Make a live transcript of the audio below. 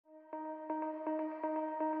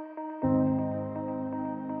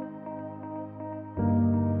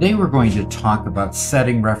Today we're going to talk about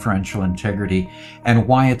setting referential integrity and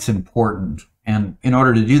why it's important. And in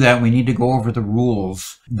order to do that, we need to go over the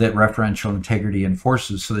rules that referential integrity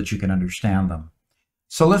enforces so that you can understand them.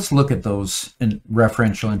 So let's look at those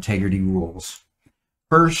referential integrity rules.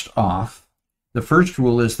 First off, the first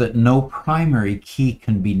rule is that no primary key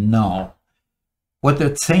can be null. What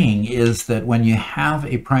that's saying is that when you have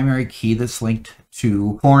a primary key that's linked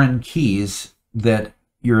to foreign keys that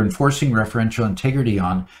you're enforcing referential integrity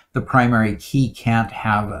on, the primary key can't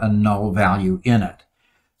have a null value in it.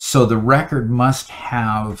 So the record must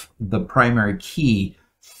have the primary key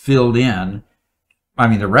filled in. I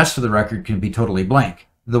mean, the rest of the record can be totally blank.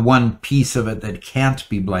 The one piece of it that can't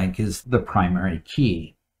be blank is the primary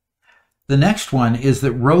key. The next one is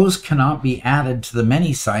that rows cannot be added to the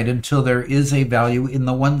many side until there is a value in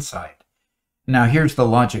the one side. Now here's the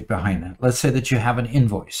logic behind that. Let's say that you have an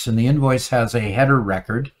invoice, and the invoice has a header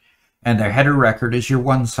record, and the header record is your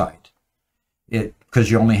one side.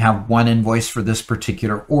 Because you only have one invoice for this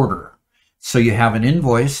particular order. So you have an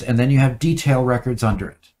invoice, and then you have detail records under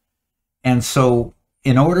it. And so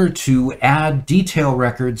in order to add detail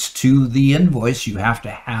records to the invoice, you have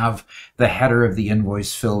to have the header of the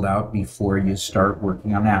invoice filled out before you start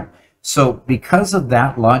working on that. So because of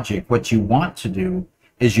that logic, what you want to do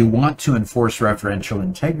is you want to enforce referential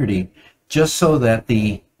integrity just so that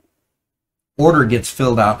the order gets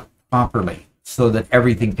filled out properly, so that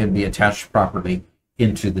everything can be attached properly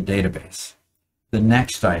into the database. The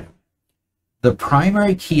next item, the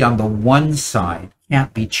primary key on the one side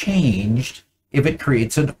can't be changed if it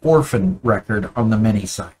creates an orphan record on the many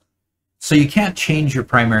side. So you can't change your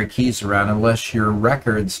primary keys around unless your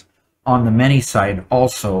records on the many side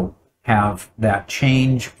also have that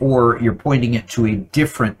change, or you're pointing it to a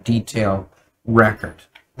different detail record.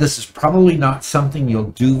 This is probably not something you'll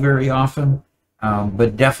do very often,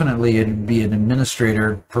 but definitely it'd be an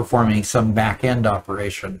administrator performing some back-end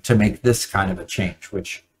operation to make this kind of a change,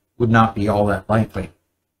 which would not be all that likely.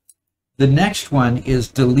 The next one is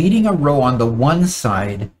deleting a row on the one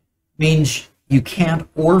side means you can't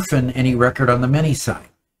orphan any record on the many side.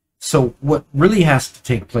 So what really has to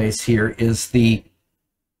take place here is the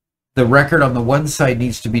record on the one side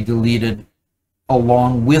needs to be deleted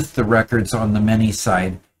along with the records on the many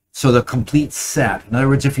side. So the complete set. In other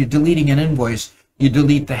words, if you're deleting an invoice, you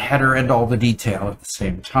delete the header and all the detail at the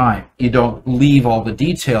same time. You don't leave all the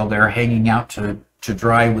detail there hanging out to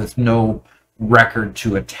dry with no record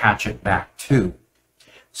to attach it back to.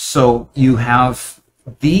 So you have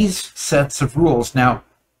these sets of rules. Now,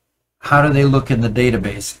 how do they look in the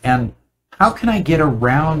database? And how can I get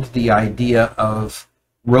around the idea of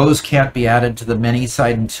rows can't be added to the many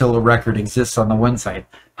side until a record exists on the one side?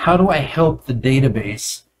 How do I help the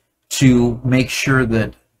database to make sure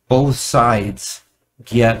that both sides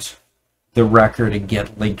get the record and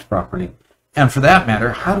get linked properly? And for that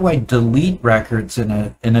matter, how do I delete records in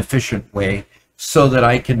an efficient way so that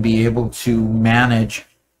I can be able to manage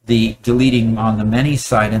the deleting on the many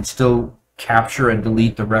side and still capture and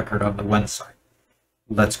delete the record on the one side?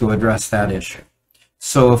 Let's go address that issue.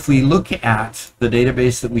 So if we look at the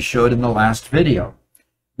database that we showed in the last video,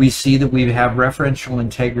 we see that we have referential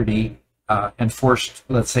integrity enforced,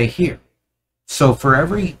 let's say here. So for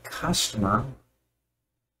every customer,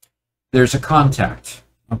 there's a contact,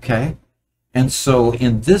 okay? And so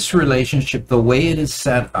in this relationship, the way it is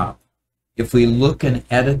set up, if we look and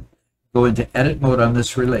go into edit mode on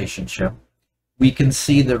this relationship, we can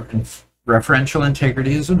see that referential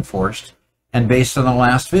integrity is enforced. And based on the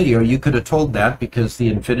last video, you could have told that because the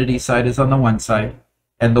infinity side is on the one side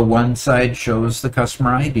and the one side shows the customer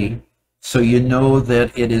ID. So you know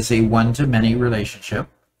that it is a one-to-many relationship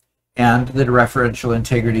and that referential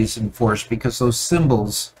integrity is enforced because those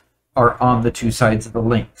symbols are on the two sides of the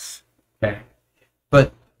links. Okay.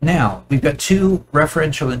 But now we've got two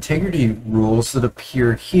referential integrity rules that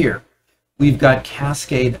appear here. We've got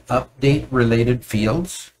cascade update related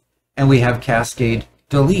fields and we have cascade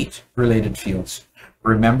delete related fields.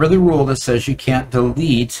 Remember the rule that says you can't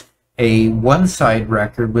delete a one-side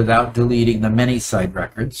record without deleting the many-side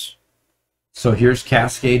records. So here's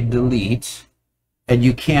cascade delete, and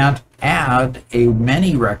you can't add a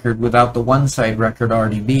many record without the one-side record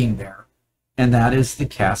already being there, and that is the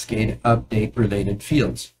cascade update related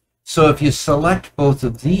fields. So if you select both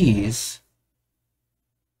of these,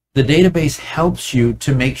 the database helps you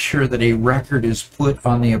to make sure that a record is put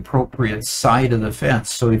on the appropriate side of the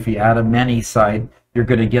fence. So if you add a many side, you're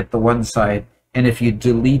going to get the one side. And if you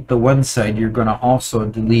delete the one side, you're going to also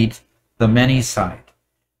delete the many side.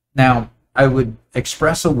 Now, I would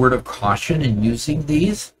express a word of caution in using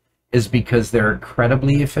these is because they're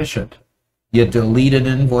incredibly efficient. You delete an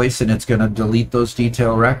invoice and it's going to delete those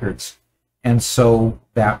detail records. And so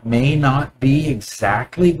that may not be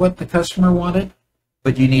exactly what the customer wanted,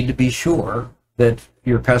 but you need to be sure that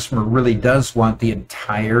your customer really does want the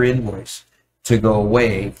entire invoice to go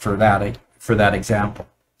away for that example.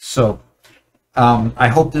 So I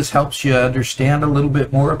hope this helps you understand a little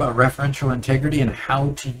bit more about referential integrity and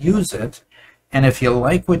how to use it. And if you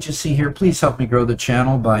like what you see here, please help me grow the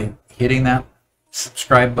channel by hitting that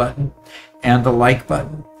subscribe button and the like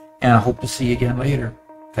button. And I hope to see you again later.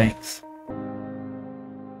 Thanks.